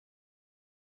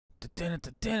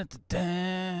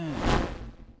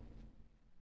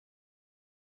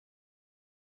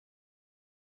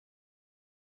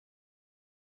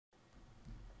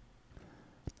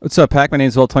What's up, Pack? My name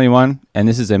is Volt21, and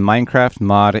this is a Minecraft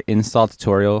mod install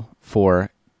tutorial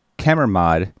for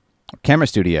Camera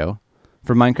Studio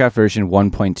for Minecraft version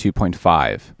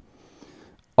 1.2.5.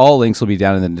 All links will be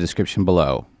down in the description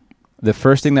below. The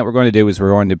first thing that we're going to do is we're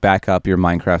going to back up your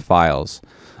Minecraft files.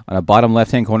 On the bottom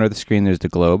left-hand corner of the screen, there's the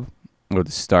globe, or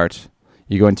the start.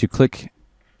 You're going to click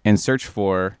and search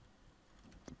for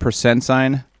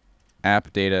 %,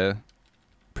 app data,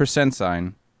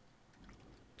 %,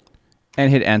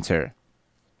 and hit enter.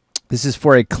 This is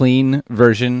for a clean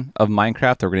version of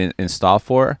Minecraft that we're going to install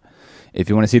for. If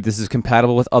you want to see if this is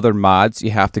compatible with other mods,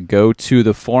 you have to go to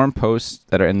the forum posts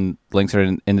that are in links are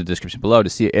in the description below to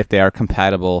see if they are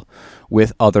compatible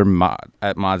with other mods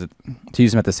to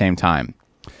use them at the same time.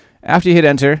 After you hit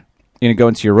enter, you're going to go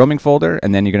into your roaming folder,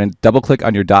 and then you're going to double click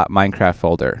on your .minecraft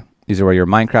folder. These are where your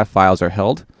Minecraft files are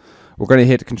held. We're going to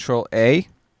hit Control A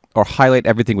or highlight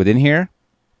everything within here.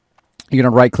 You're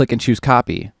going to right click and choose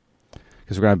copy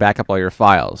because we're going to back up all your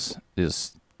files.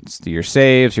 It's your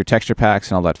saves, your texture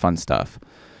packs, and all that fun stuff.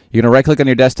 You're going to right click on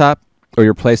your desktop or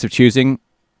your place of choosing,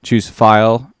 choose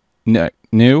file,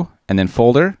 new, and then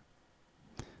folder.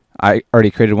 I already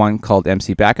created one called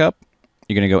MC Backup.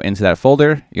 You're going to go into that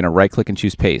folder. You're going to right click and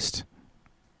choose paste.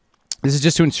 This is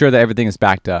just to ensure that everything is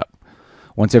backed up.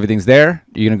 Once everything's there,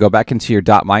 you're going to go back into your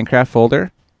 .minecraft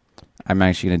folder. I'm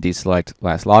actually going to deselect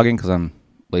last login because I'm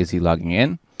lazy logging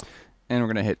in. And we're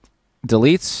going to hit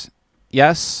delete.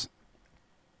 Yes.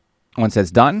 Once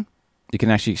that's done, you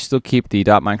can actually still keep the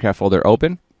 .minecraft folder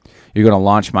open. You're going to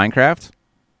launch Minecraft,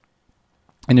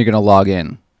 and you're going to log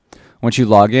in. Once you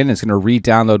log in, it's going to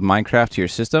re-download Minecraft to your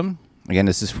system. Again,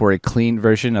 this is for a clean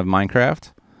version of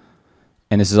Minecraft.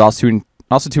 And this is also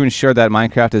to ensure that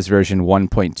Minecraft is version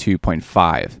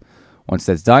 1.2.5. Once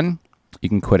that's done, you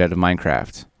can quit out of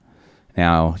Minecraft.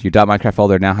 Now, your .minecraft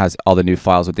folder now has all the new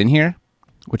files within here.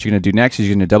 What you're going to do next is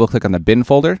you're going to double click on the bin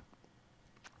folder.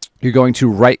 You're going to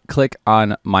right click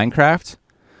on Minecraft,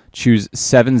 choose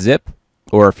 7-zip,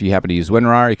 or if you happen to use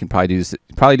WinRAR, you can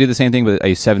probably do the same thing, but I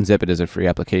use 7-zip. It is a free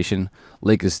application.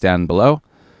 Link is down below.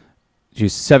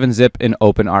 Choose 7-zip and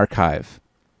open archive.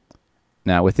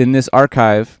 Now, within this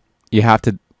archive, you have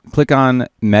to click on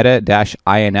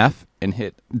meta-inf and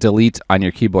hit delete on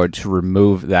your keyboard to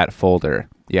remove that folder.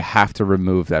 You have to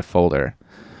remove that folder.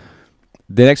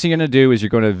 The next thing you're going to do is you're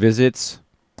going to visit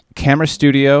Camera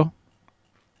Studio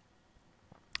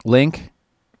link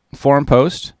forum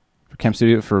post for Camera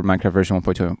Studio for Minecraft version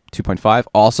 1.2.5,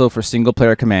 also for single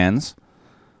player commands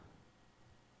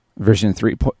version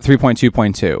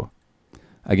 3.2.2.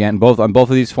 Again, on both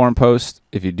of these forum posts,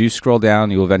 if you do scroll down,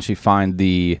 you will eventually find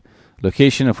the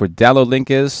location of where download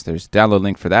link is. There's download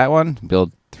link for that one,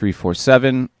 build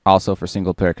 347, also for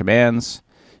single player commands.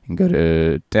 You can go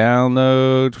to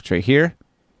download, which is right here,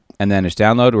 and then there's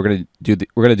download. We're gonna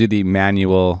do the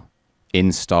manual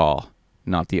install,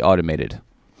 not the automated.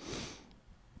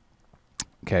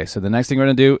 Okay, so the next thing we're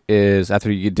gonna do is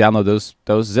after you download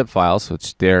those zip files,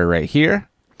 which they're right here,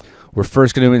 we're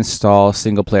first going to install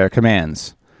single player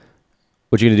commands.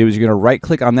 What you're going to do is you're going to right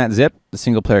click on that zip, the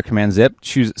single player command zip,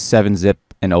 choose 7-zip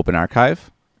and open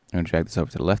archive. I'm going to drag this over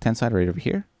to the left hand side right over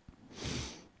here.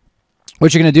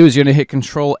 What you're going to do is you're going to hit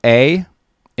Control A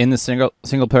in the single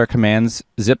player commands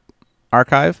zip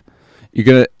archive. You're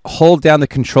going to hold down the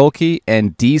control key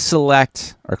and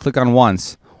deselect or click on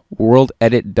once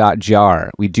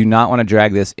worldedit.jar. We do not want to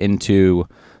drag this into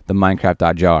the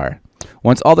Minecraft.jar.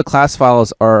 Once all the class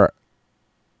files are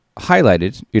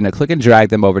highlighted, you're going to click and drag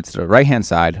them over to the right hand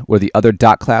side where the other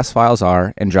 .class files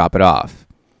are and drop it off.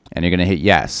 And you're going to hit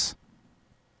yes.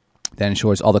 That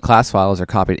ensures all the class files are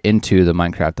copied into the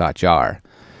Minecraft.jar.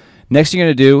 Next thing you're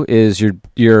going to do is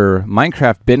your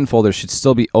Minecraft bin folder should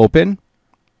still be open.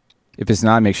 If it's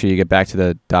not, make sure you get back to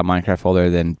the .minecraft folder,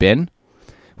 then bin.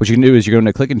 What you can do is you're going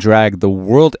to click and drag the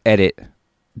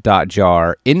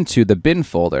worldedit.jar into the bin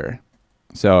folder.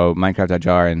 So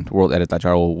Minecraft.jar and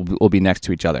worldedit.jar will be next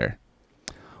to each other.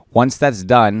 Once that's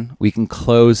done, we can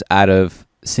close out of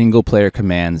single player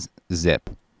commands zip.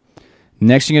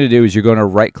 Next thing you're going to do is you're going to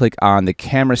right click on the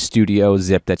Camera Studio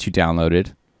zip that you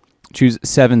downloaded, choose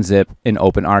 7-zip and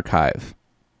open archive.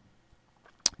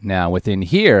 Now within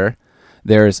here,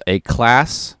 there's a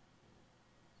class,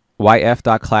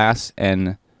 yf.class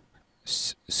and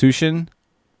Sushin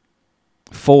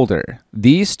folder.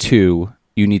 These two,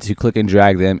 you need to click and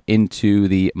drag them into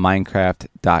the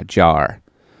Minecraft.jar.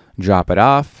 Drop it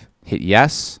off, hit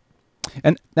yes,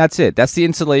 And that's it. That's the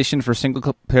installation for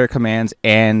single player commands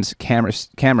and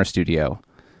camera studio.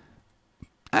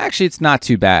 Actually, it's not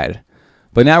too bad.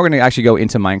 But now we're going to actually go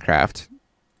into Minecraft.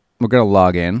 We're going to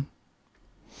log in.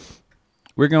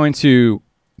 We're going to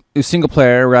do single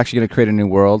player. We're actually going to create a new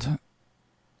world.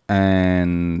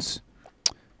 And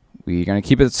we're going to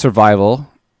keep it survival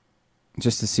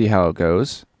just to see how it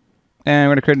goes. And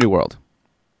we're going to create a new world.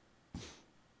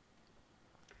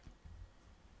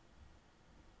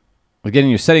 Again,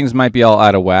 your settings might be all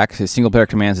out of whack. So single player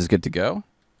commands is good to go.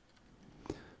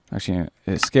 Actually,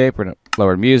 escape. We're going to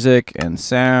lower music and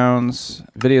sounds.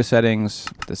 Video settings.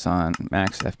 Put this on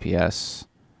max FPS.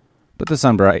 Put this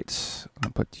on bright. I'll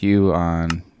put you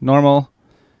on normal.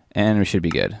 And we should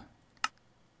be good.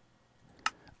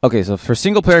 Okay, so for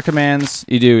single player commands,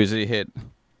 you do is you hit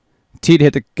T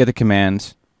to get the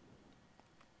command.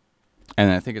 And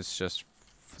then I think it's just,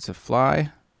 it's a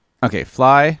fly. Okay,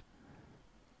 fly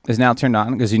is now turned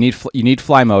on because you need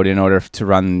fly mode in order to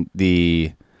run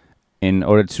the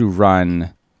the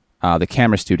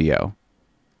camera studio.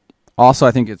 Also,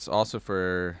 I think it's also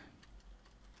for,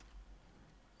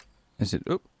 is it,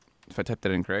 oop, if I typed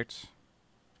that incorrect.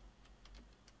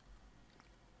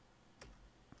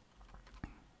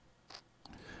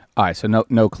 All right, so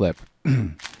no clip.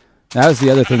 That was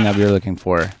the other thing that we were looking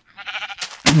for.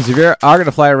 If you are going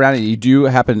to fly around and you do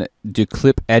happen to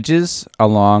clip edges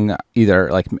along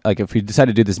either, like if we decide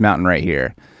to do this mountain right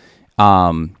here,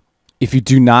 if you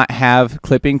do not have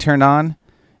clipping turned on,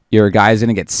 your guy's going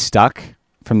to get stuck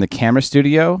from the camera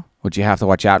studio, which you have to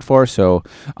watch out for. So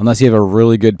unless you have a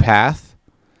really good path,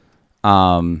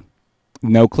 no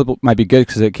clip might be good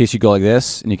because in case you go like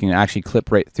this and you can actually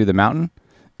clip right through the mountain.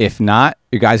 If not,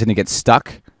 your guy's going to get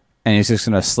stuck and he's just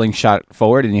going to slingshot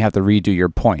forward and you have to redo your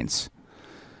points.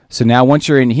 So now once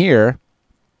you're in here,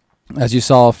 as you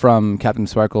saw from Captain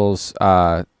Sparkle's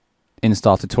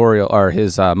install tutorial or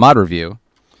his mod review,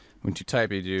 when you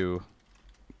type, you do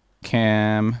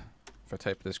cam, if I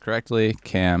type this correctly,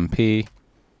 cam p,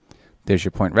 there's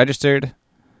your point registered,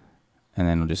 and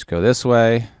then we'll just go this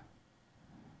way,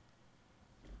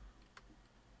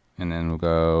 and then we'll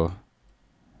go,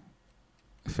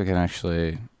 if we can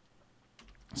actually,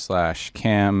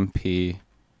 /cam p,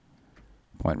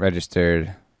 point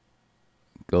registered,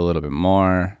 go a little bit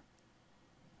more,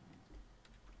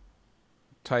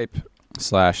 type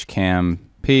 /cam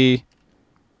p,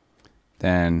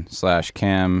 then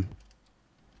 /cam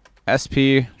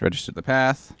sp, register the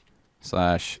path,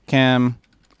 /cam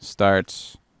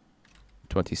starts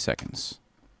 20 seconds.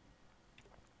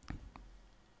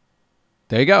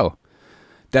 There you go.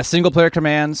 That's single player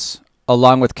commands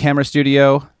along with camera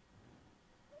studio.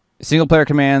 Single player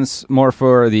commands more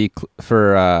for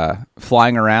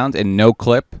flying around and no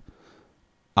clip.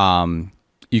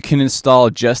 You can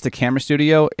install just the camera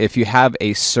studio. If you have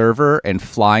a server and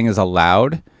flying is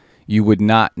allowed, you would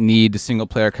not need single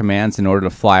player commands in order to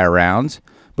fly around,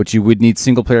 but you would need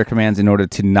single player commands in order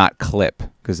to not clip,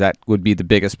 because that would be the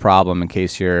biggest problem in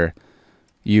case you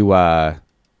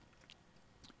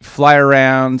fly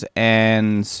around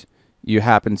and you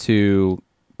happen to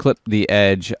clip the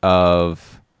edge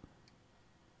of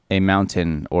a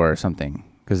mountain or something,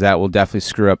 because that will definitely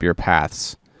screw up your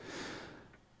paths.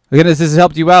 Again, if this has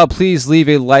helped you out, please leave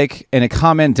a like and a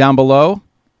comment down below.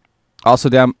 Also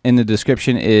down in the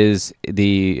description is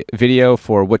the video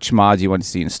for which mods you want to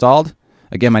see installed.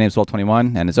 Again, my name is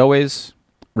Walt21, and as always,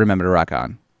 remember to rock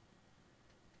on.